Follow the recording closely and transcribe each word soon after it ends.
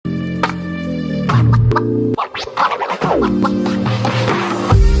Hey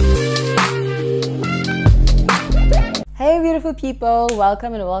beautiful people,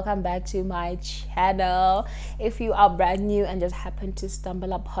 welcome back to my channel. If you are brand new and just happen to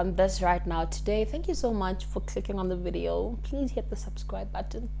stumble upon this right now today, thank you so much for clicking on the video. Please hit the subscribe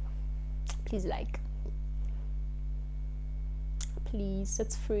button, please like, please,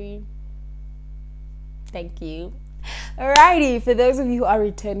 it's free. Thank you. Alrighty, for those of you who are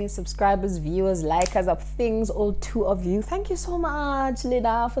returning subscribers, viewers, likers of things, all two of you, thank you so much,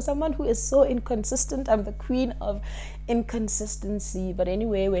 Lida. For someone who is so inconsistent, I'm the queen of inconsistency. But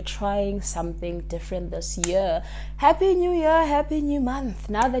anyway, we're trying something different this year. Happy New Year, happy new month.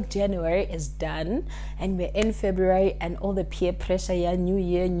 Now that January is done and we're in February and all the peer pressure, yeah, new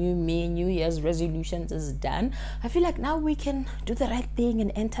year, new me, new year's resolutions is done, I feel like now we can do the right thing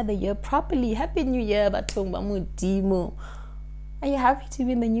and enter the year properly. Happy New Year, Batung Dimo. Are you happy to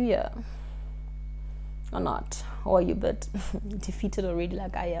be in the new year or not? Or are you a bit defeated already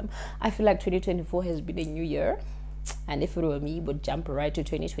like I am? I feel like 2024 has been a new year, and if it were me, would jump right to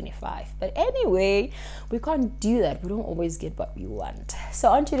 2025. But anyway, we can't do that. We don't always get what we want. So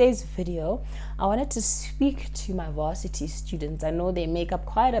on today's video, I wanted to speak to my varsity students. I know they make up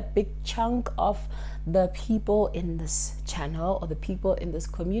quite a big chunk of the people in this channel, or the people in this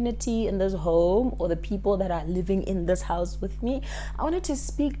community, in this home, or the people that are living in this house with me. I wanted to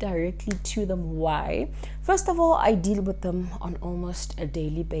speak directly to them. Why? First of all, I deal with them on almost a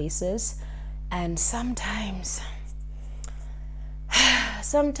daily basis, and sometimes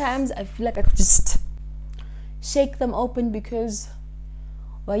I feel like I could just shake them open, because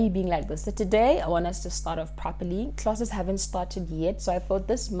why are you being like this? So today I want us to start off properly. Classes haven't started yet, so I thought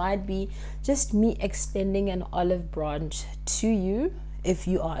this might be just me extending an olive branch to you. If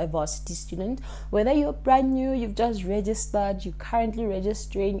you are a varsity student, whether you're brand new, you've just registered, you're currently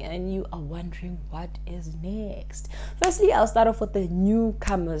registering, and you are wondering what is next. Firstly, I'll start off with the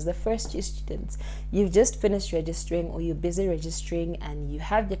newcomers, the first year students. You've just finished registering, or you're busy registering, and you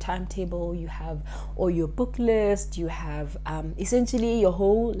have your timetable, you have or your book list, you have essentially your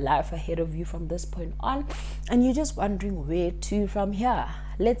whole life ahead of you from this point on, and you're just wondering where to from here.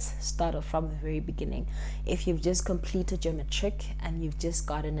 Let's start off from the very beginning. If you've just completed your matric and you've just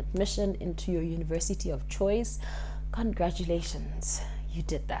got an admission into your university of choice, congratulations, you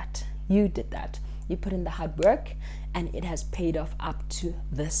did that. You put in the hard work, and it has paid off up to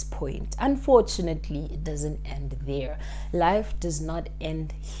this point. Unfortunately, it doesn't end there. Life does not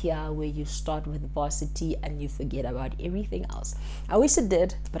end here, where you start with varsity and you forget about everything else. I wish it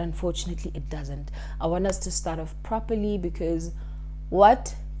did, but unfortunately it doesn't. I want us to start off properly, because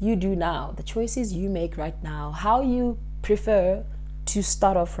what you do now, the choices you make right now, how you prefer to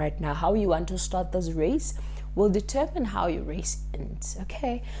start off right now, how you want to start this race, will determine how your race ends.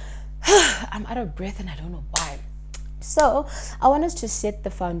 Okay, I'm out of breath and I don't know why. So I want us to set the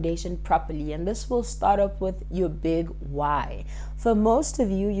foundation properly, and this will start up with your big why. For most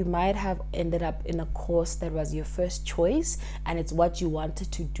of you, you might have ended up in a course that was your first choice, and it's what you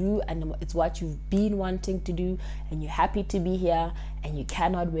wanted to do, and it's what you've been wanting to do, and you're happy to be here, and you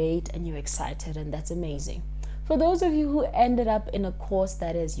cannot wait, and you're excited, and that's amazing. For those of you who ended up in a course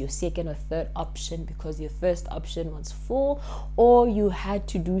that is your second or third option because your first option was full, or you had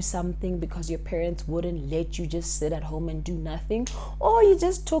to do something because your parents wouldn't let you just sit at home and do nothing, or you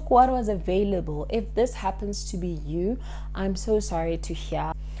just took what was available. If this happens to be you, I'm so sorry to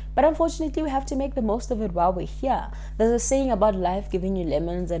hear. But unfortunately, we have to make the most of it while we're here. There's a saying about life giving you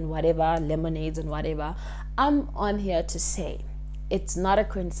lemons and whatever, lemonades and whatever. I'm on here to say, it's not a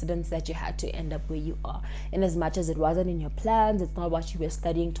coincidence that you had to end up where you are. In as much as it wasn't in your plans, it's not what you were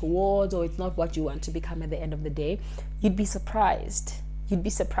studying towards, or it's not what you want to become at the end of the day, you'd be surprised. You'd be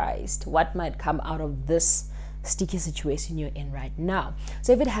surprised what might come out of this sticky situation you're in right now.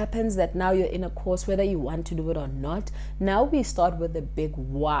 So if it happens that now you're in a course, whether you want to do it or not, now we start with the big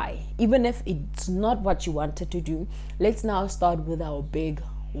why. Even if it's not what you wanted to do, let's now start with our big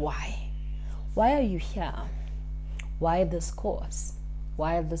why. Why are you here? Why this course?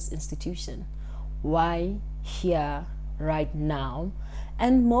 Why this institution? Why here right now?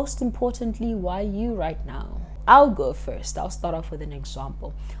 And most importantly, why you right now? I'll go first. I'll start off with an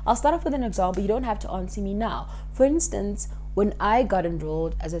example. You don't have to answer me now. For instance, when I got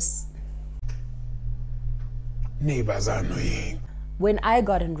enrolled as a neighbors are annoying. When I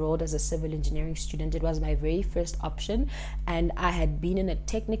got enrolled as a civil engineering student, it was my very first option, and I had been in a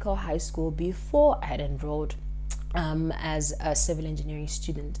technical high school before I had enrolled as a civil engineering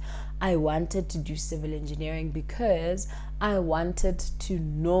student. I wanted to do civil engineering because I wanted to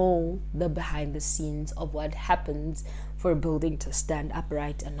know the behind the scenes of what happens for a building to stand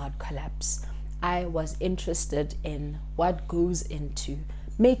upright and not collapse. I was interested in what goes into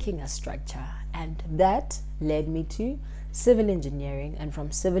making a structure, and that led me to civil engineering, and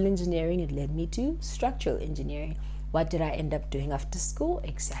from civil engineering it led me to structural engineering. What did I end up doing after school?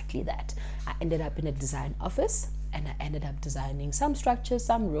 Exactly that. I ended up in a design office, and I ended up designing some structures,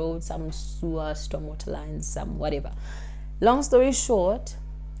 some roads, some sewer, stormwater lines, some whatever. Long story short,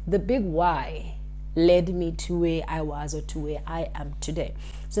 the big why led me to where I was, or to where I am today.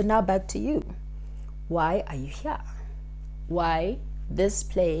 So now back to you. Why are you here? Why this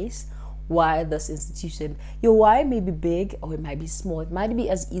place? Why this institution? Your why may be big or it might be small. It might be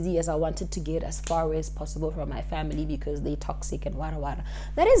as easy as I wanted to get as far away as possible from my family because they're toxic and wada.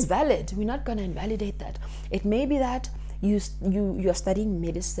 That is valid. We're not going to invalidate that. It may be that you're studying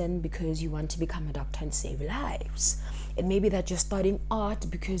medicine because you want to become a doctor and save lives. It may be that you're studying art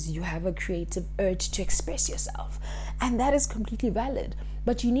because you have a creative urge to express yourself. And that is completely valid.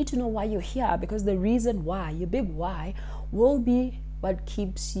 But you need to know why you're here, because the reason why, your big why, will be what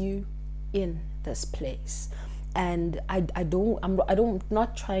keeps you in this place. And I'm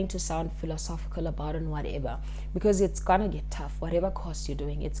not trying to sound philosophical about it and whatever, because it's gonna get tough. Whatever course you're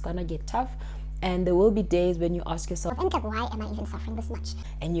doing, it's gonna get tough. And there will be days when you ask yourself, why am I even suffering this much?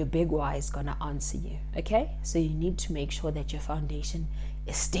 And your big why is gonna answer you. Okay, so you need to make sure that your foundation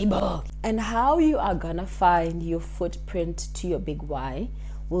is stable. And how you are gonna find your footprint to your big why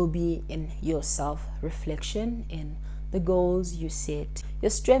will be in your self-reflection, in the goals you set, your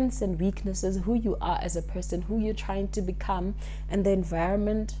strengths and weaknesses, who you are as a person, who you're trying to become, and the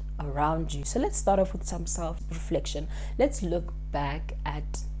environment around you. So let's start off with some self-reflection. Let's look back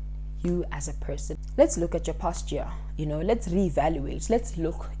at you as a person. Let's look at your posture. Let's reevaluate. Let's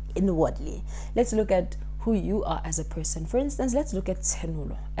look inwardly. Let's look at who you are as a person. For instance, let's look at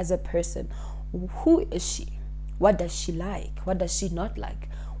Tsenulo as a person. Who is she? What does she like? What does she not like?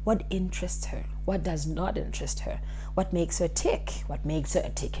 What interests her? What does not interest her? What makes her tick? What makes her a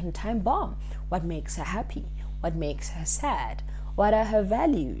ticking time bomb? What makes her happy? What makes her sad? What are her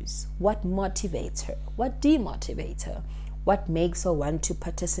values? What motivates her? What demotivates her? What makes her want to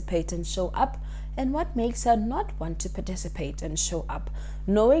participate and show up? And what makes her not want to participate and show up?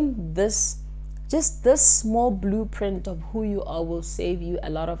 Knowing this, just this small blueprint of who you are, will save you a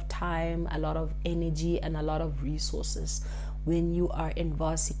lot of time, a lot of energy, and a lot of resources when you are in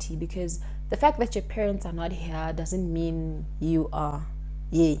varsity. Because the fact that your parents are not here doesn't mean you're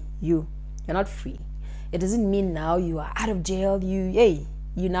not free. It doesn't mean now you are out of jail. You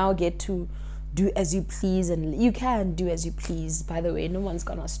now get to do as you please, and you can do as you please. By the way, no one's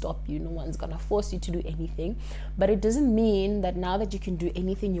gonna stop you, no one's gonna force you to do anything. But it doesn't mean that now that you can do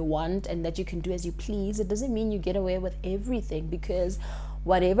anything you want and that you can do as you please, it doesn't mean you get away with everything, because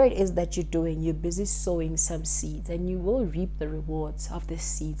whatever it is that you're doing, you're busy sowing some seeds, and you will reap the rewards of the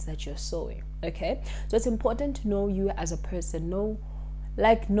seeds that you're sowing. Okay, so it's important to know you as a person.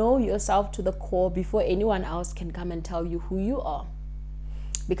 Know yourself to the core before anyone else can come and tell you who you are.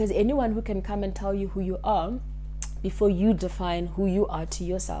 Because anyone who can come and tell you who you are before you define who you are to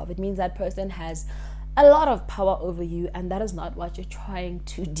yourself, it means that person has a lot of power over you, and that is not what you're trying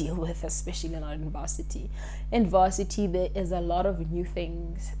to deal with, especially not in varsity. In varsity, there is a lot of new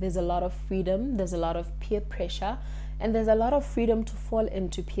things. There's a lot of freedom. There's a lot of peer pressure, and there's a lot of freedom to fall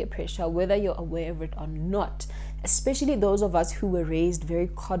into peer pressure, whether you're aware of it or not. Especially those of us who were raised very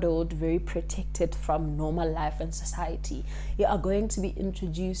coddled, very protected from normal life and society. You are going to be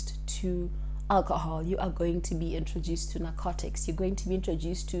introduced to alcohol. You are going to be introduced to narcotics. You're going to be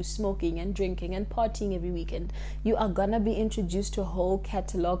introduced to smoking and drinking and partying every weekend. You are gonna be introduced to a whole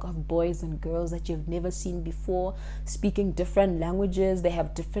catalog of boys and girls that you've never seen before, speaking different languages. They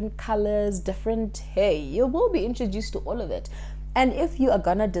have different colors, you will be introduced to all of it. And if you are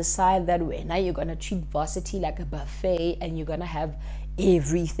gonna decide that way, now you're gonna treat varsity like a buffet, and you're gonna have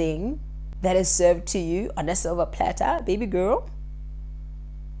everything that is served to you on a silver platter, baby girl,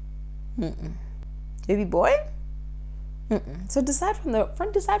 baby boy, So decide from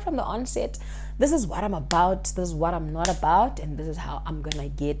the onset, this is what I'm about, this is what I'm not about, and this is how I'm gonna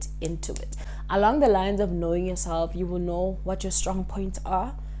get into it. Along the lines of knowing yourself, you will know what your strong points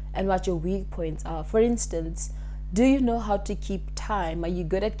are and what your weak points are. For instance, do you know how to keep time? Are you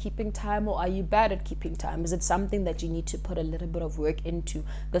good at keeping time, or are you bad at keeping time? Is it something that you need to put a little bit of work into?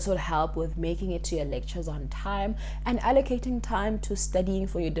 This will help with making it to your lectures on time and allocating time to studying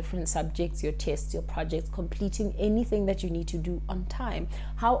for your different subjects, your tests, your projects, completing anything that you need to do on time.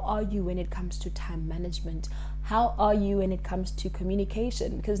 How are you when it comes to time management? How are you when it comes to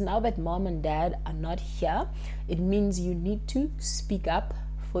communication? Because now that mom and dad are not here, it means you need to speak up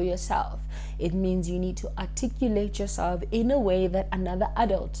for yourself. It means you need to articulate yourself in a way that another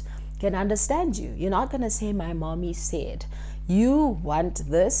adult can understand you. You're not going to say, my mommy said. You want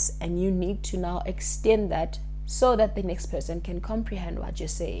this, and you need to now extend that so that the next person can comprehend what you're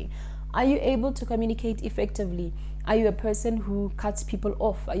saying. Are you able to communicate effectively? Are you a person who cuts people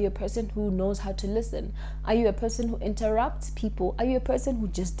off? Are you a person who knows how to listen? Are you a person who interrupts people? Are you a person who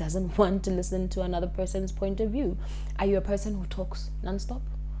just doesn't want to listen to another person's point of view? Are you a person who talks nonstop?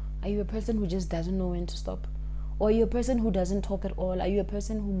 Are you a person who just doesn't know when to stop? Or are you a person who doesn't talk at all? Are you a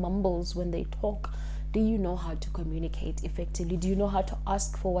person who mumbles when they talk? Do you know how to communicate effectively? Do you know how to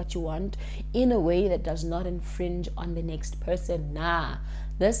ask for what you want in a way that does not infringe on the next person? Nah,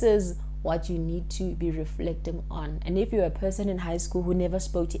 this is what you need to be reflecting on. And if you're a person in high school who never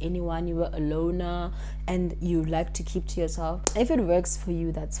spoke to anyone, you were a loner and you like to keep to yourself, if it works for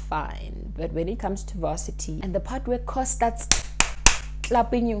you, that's fine. But when it comes to varsity and the part where cost starts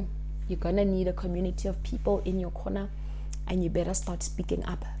clapping you, you're gonna need a community of people in your corner, and you better start speaking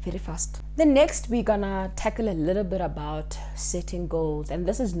up very fast. The next, we're gonna tackle a little bit about setting goals. And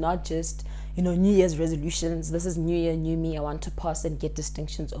this is not just, New Year's resolutions. This is New Year, new me. I want to pass and get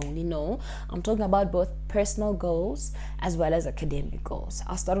distinctions only. No, I'm talking about both personal goals as well as academic goals.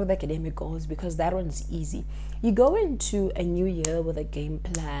 I'll start with academic goals because that one's easy. You go into a new year with a game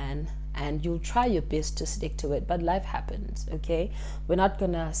plan, and you'll try your best to stick to it, but life happens, okay? We're not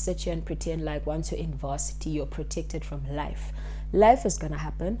gonna sit here and pretend like once you're in varsity, you're protected from life. Life is gonna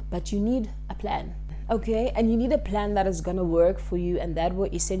happen, but you need a plan, okay? And you need a plan that is gonna work for you, and that will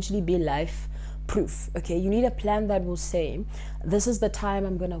essentially be life proof, okay? You need a plan that will say, this is the time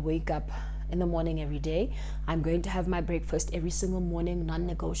I'm gonna wake up in the morning every day. I'm going to have my breakfast every single morning,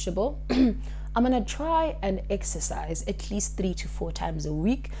 non-negotiable. I'm gonna try and exercise at least 3 to 4 times a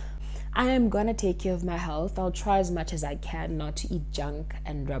week. I am going to take care of my health. I'll try as much as I can not to eat junk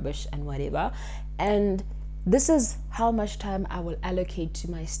and rubbish and whatever. And this is how much time I will allocate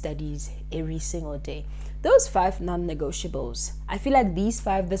to my studies every single day. Those 5 non-negotiables. I feel like these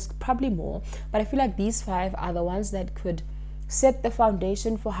 5, there's probably more, but I feel like these 5 are the ones that could set the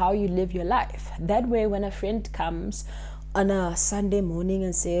foundation for how you live your life. That way, when a friend comes on a Sunday morning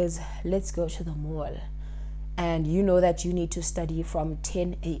and says, let's go to the mall, and you know that you need to study from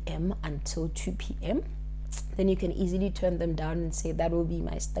 10 a.m. until 2 p.m., then you can easily turn them down and say, that will be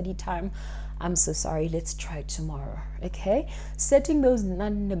my study time. I'm so sorry, let's try tomorrow, okay? Setting those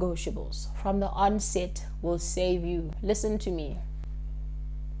non-negotiables from the onset will save you. Listen to me.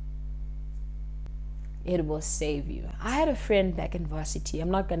 It will save you. I had a friend back in varsity. I'm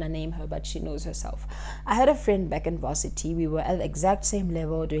not going to name her, but she knows herself. I had a friend back in varsity. We were at the exact same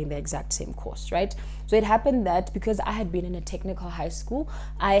level doing the exact same course, right? So it happened that because I had been in a technical high school,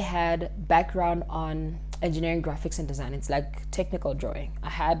 I had background on engineering, graphics, and design. It's like technical drawing.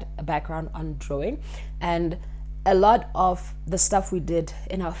 I had a background on drawing, and a lot of the stuff we did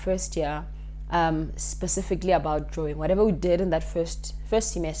in our first year, specifically about drawing, whatever we did in that first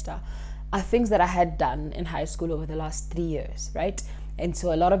semester, are things that I had done in high school over the last 3 years, right? And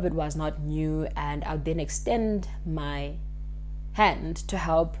so a lot of it was not new, and I would then extend my hand to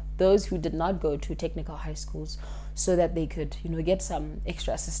help those who did not go to technical high schools so that they could, get some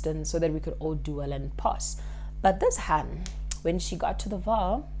extra assistance so that we could all do well and pass. But this Han, when she got to the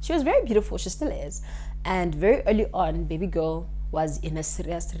VAR, she was very beautiful, she still is. And very early on, baby girl was in a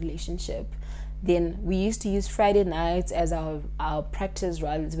serious relationship. Then we used to use Friday nights as our practice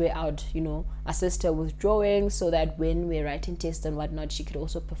runs where I would, assist her with drawing so that when we're writing tests and whatnot, she could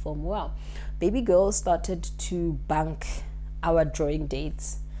also perform well. Baby girl started to bunk our drawing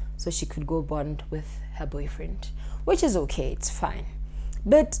dates so she could go bond with her boyfriend, which is okay, it's fine.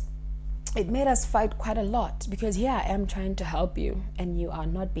 But it made us fight quite a lot because here I am trying to help you and you are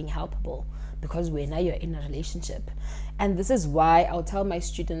not being helpable because now you're in a relationship. And this is why I'll tell my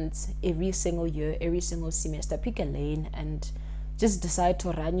students every single year, every single semester, pick a lane and just decide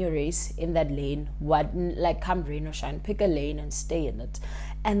to run your race in that lane. Come rain or shine, pick a lane and stay in it.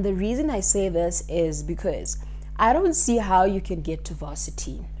 And the reason I say this is because I don't see how you can get to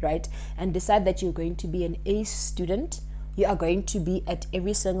varsity, right, and decide that you're going to be an A student, you are going to be at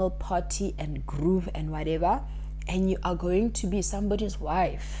every single party and groove and whatever, and you are going to be somebody's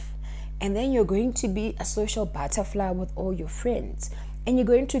wife. And then you're going to be a social butterfly with all your friends. And you're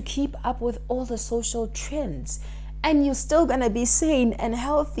going to keep up with all the social trends. And you're still going to be sane and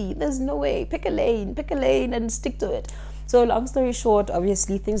healthy. There's no way. Pick a lane and stick to it. So long story short,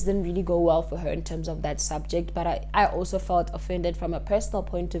 obviously things didn't really go well for her in terms of that subject. But I also felt offended from a personal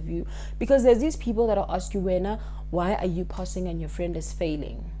point of view. Because there's these people that will ask you, Wena, why are you passing and your friend is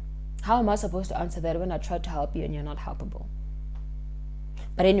failing? How am I supposed to answer that when I try to help you and you're not helpable?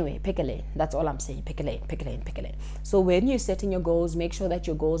 But anyway, pick a lane. That's all I'm saying. Pick a lane, pick a lane, pick a lane. So when you're setting your goals, make sure that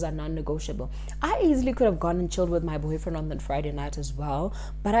your goals are non-negotiable. I easily could have gone and chilled with my boyfriend on that Friday night as well,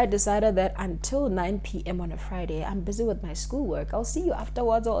 but I decided that until 9 p.m. on a Friday, I'm busy with my schoolwork. I'll see you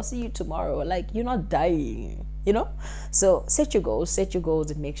afterwards, or I'll see you tomorrow. Like, you're not dying, you know? So set your goals,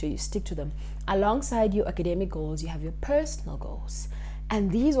 and make sure you stick to them. Alongside your academic goals, you have your personal goals.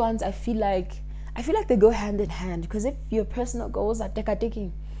 And these ones, I feel like they go hand in hand, because if your personal goals are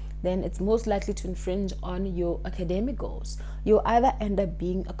taking, then it's most likely to infringe on your academic goals. You'll either end up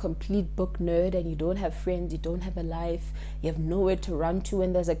being a complete book nerd and you don't have friends, you don't have a life, you have nowhere to run to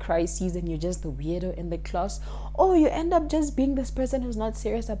when there's a crisis and you're just the weirdo in the class, or you end up just being this person who's not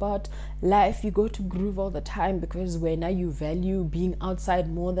serious about life. You go to groove all the time because now you value being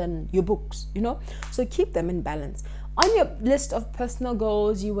outside more than your books, you know? So keep them in balance. On your list of personal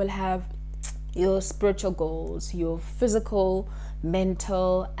goals, you will have your spiritual goals, your physical,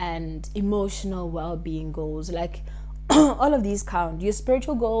 mental, and emotional well-being goals. Like, all of these count. Your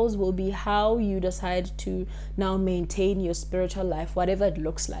spiritual goals will be how you decide to now maintain your spiritual life, whatever it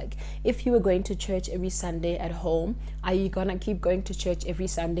looks like. If you were going to church every Sunday at home, are you gonna keep going to church every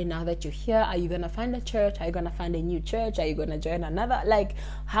Sunday now that you're here? Are you gonna find a church? Are you gonna find a new church? Are you gonna join another? Like,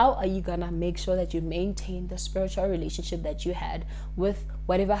 how are you gonna make sure that you maintain the spiritual relationship that you had with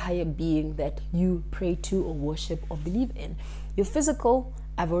whatever higher being that you pray to or worship or believe in? Your physical,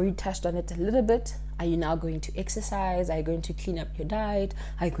 I've already touched on it a little bit. Are you now going to exercise? Are you going to clean up your diet?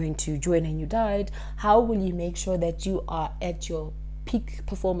 Are you going to join a new diet? How will you make sure that you are at your peak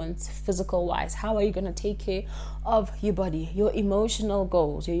performance physical wise? How are you going to take care of your body? Your emotional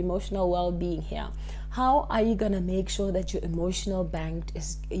goals, your emotional well-being here. How are you going to make sure that your emotional bank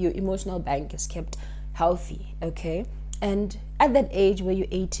is kept healthy? Okay. And at that age where you're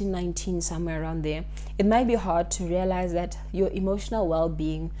 18, 19, somewhere around there, it might be hard to realize that your emotional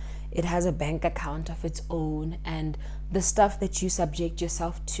well-being, it has a bank account of its own, and the stuff that you subject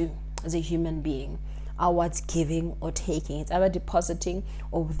yourself to as a human being are what's giving or taking. It's either depositing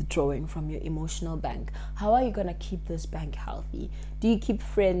or withdrawing from your emotional bank. How are you going to keep this bank healthy? Do you keep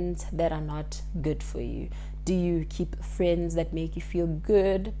friends that are not good for you? Do you keep friends that make you feel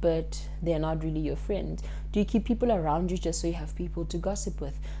good, but they're not really your friends? Do you keep people around you just so you have people to gossip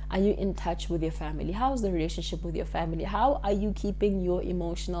with? Are you in touch with your family? How's the relationship with your family? How are you keeping your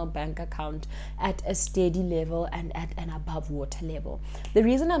emotional bank account at a steady level and at an above water level? The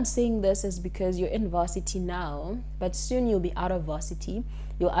reason I'm saying this is because you're in varsity now, but soon you'll be out of varsity.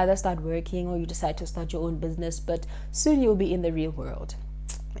 You'll either start working or you decide to start your own business, but soon you'll be in the real world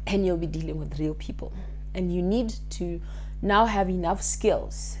and you'll be dealing with real people. And you need to now have enough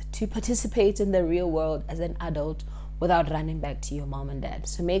skills to participate in the real world as an adult without running back to your mom and dad.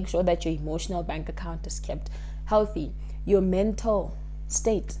 So make sure that your emotional bank account is kept healthy. Your mental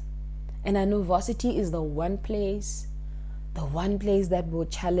state. And I know varsity is the one place that will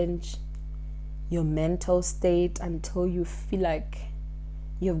challenge your mental state until you feel like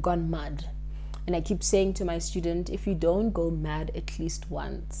you've gone mad. And I keep saying to my student, if you don't go mad at least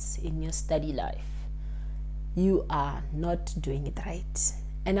once in your study life, you are not doing it right.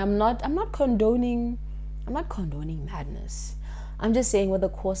 And I'm not condoning madness. I'm just saying, with the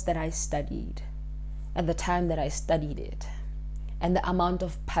course that I studied, at the time that I studied it, and the amount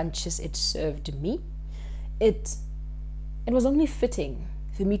of punches it served me, it was only fitting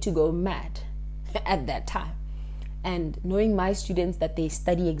for me to go mad at that time. And knowing my students that they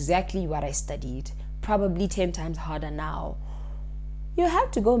study exactly what I studied, probably 10 times harder now, you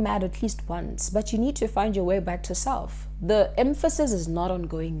have to go mad at least once, but you need to find your way back to self. The emphasis is not on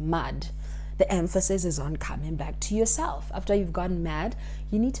going mad. The emphasis is on coming back to yourself. After you've gone mad,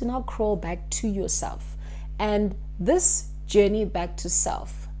 you need to now crawl back to yourself. And this journey back to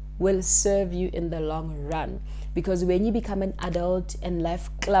self will serve you in the long run. Because when you become an adult and life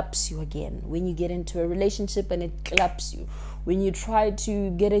claps you again, when you get into a relationship and it claps you, when you try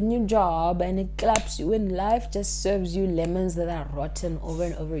to get a new job and it claps you, when life just serves you lemons that are rotten over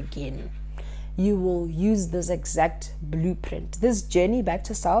and over again, you will use this exact blueprint. This journey back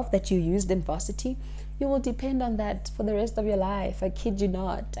to self that you used in varsity, you will depend on that for the rest of your life. I kid you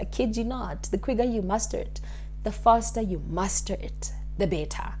not. I kid you not. The quicker you master it, the faster you master it, the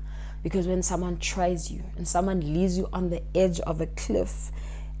better. Because when someone tries you and someone leaves you on the edge of a cliff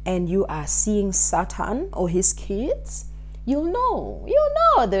and you are seeing Satan or his kids, you'll know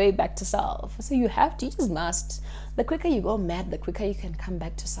the way back to self. So you just must. The quicker you go mad, the quicker you can come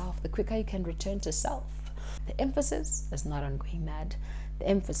back to self, the quicker you can return to self. The emphasis is not on going mad. The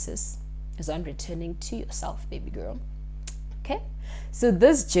emphasis is on returning to yourself, baby girl. Okay? So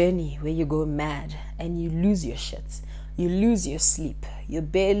this journey where you go mad and you lose your shit, You lose your sleep. You're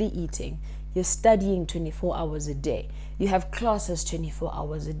barely eating. You're studying 24 hours a day. You have classes 24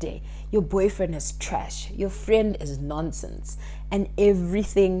 hours a day. Your boyfriend is trash. Your friend is nonsense. And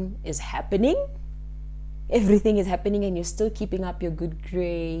everything is happening. Everything is happening and you're still keeping up your good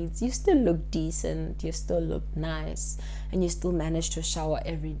grades. You still look decent. You still look nice. And you still manage to shower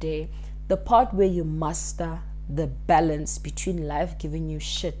every day. The part where you master the balance between life giving you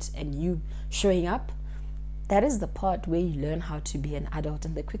shit and you showing up, that is the part where you learn how to be an adult.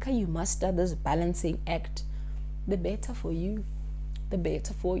 And the quicker you master this balancing act, the better for you. The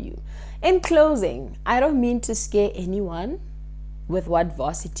better for you. In closing, I don't mean to scare anyone with what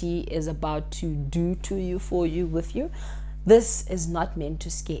varsity is about to do to you, for you, with you. This is not meant to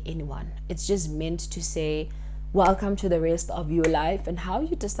scare anyone. It's just meant to say, welcome to the rest of your life, and how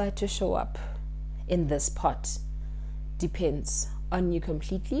you decide to show up in this part depends on you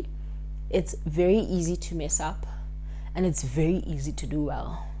completely. It's very easy to mess up and it's very easy to do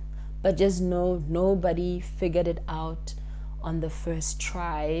well. But just know nobody figured it out on the first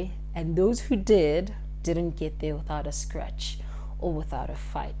try, and those who didn't get there without a scratch or without a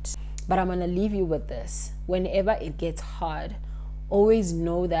fight. But I'm gonna leave you with this. Whenever it gets hard, always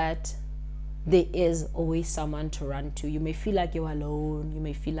know that there is always someone to run to. You may feel like you're alone. You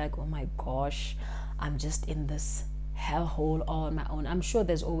may feel like, oh my gosh, I'm just in this hellhole all on my own. I'm sure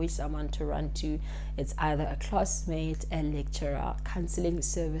there's always someone to run to. It's either a classmate, a lecturer, counseling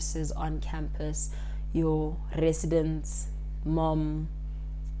services on campus, your residents, mom,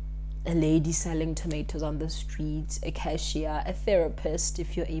 a lady selling tomatoes on the street, a cashier, a therapist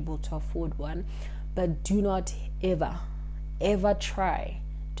if you're able to afford one. But do not ever try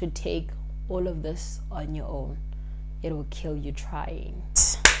to take all of this on your own. It will kill you trying.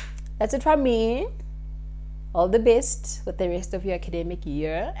 That's it from me. All the best with the rest of your academic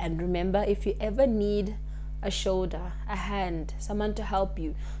year. And remember, if you ever need a shoulder, a hand, someone to help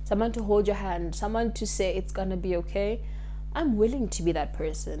you, someone to hold your hand, someone to say it's gonna be okay, I'm willing to be that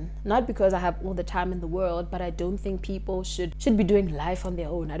person. Not because I have all the time in the world, but I don't think people should be doing life on their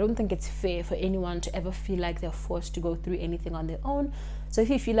own. I don't think it's fair for anyone to ever feel like they're forced to go through anything on their own. So if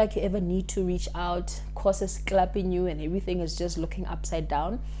you feel like you ever need to reach out, courses clapping you and everything is just looking upside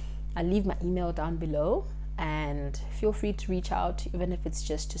down, I'll leave my email down below. And feel free to reach out, even if it's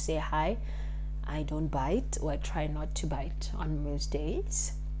just to say hi. I don't bite, or I try not to bite on most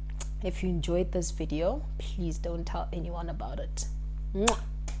days. If you enjoyed this video, please don't tell anyone about it. Mwah.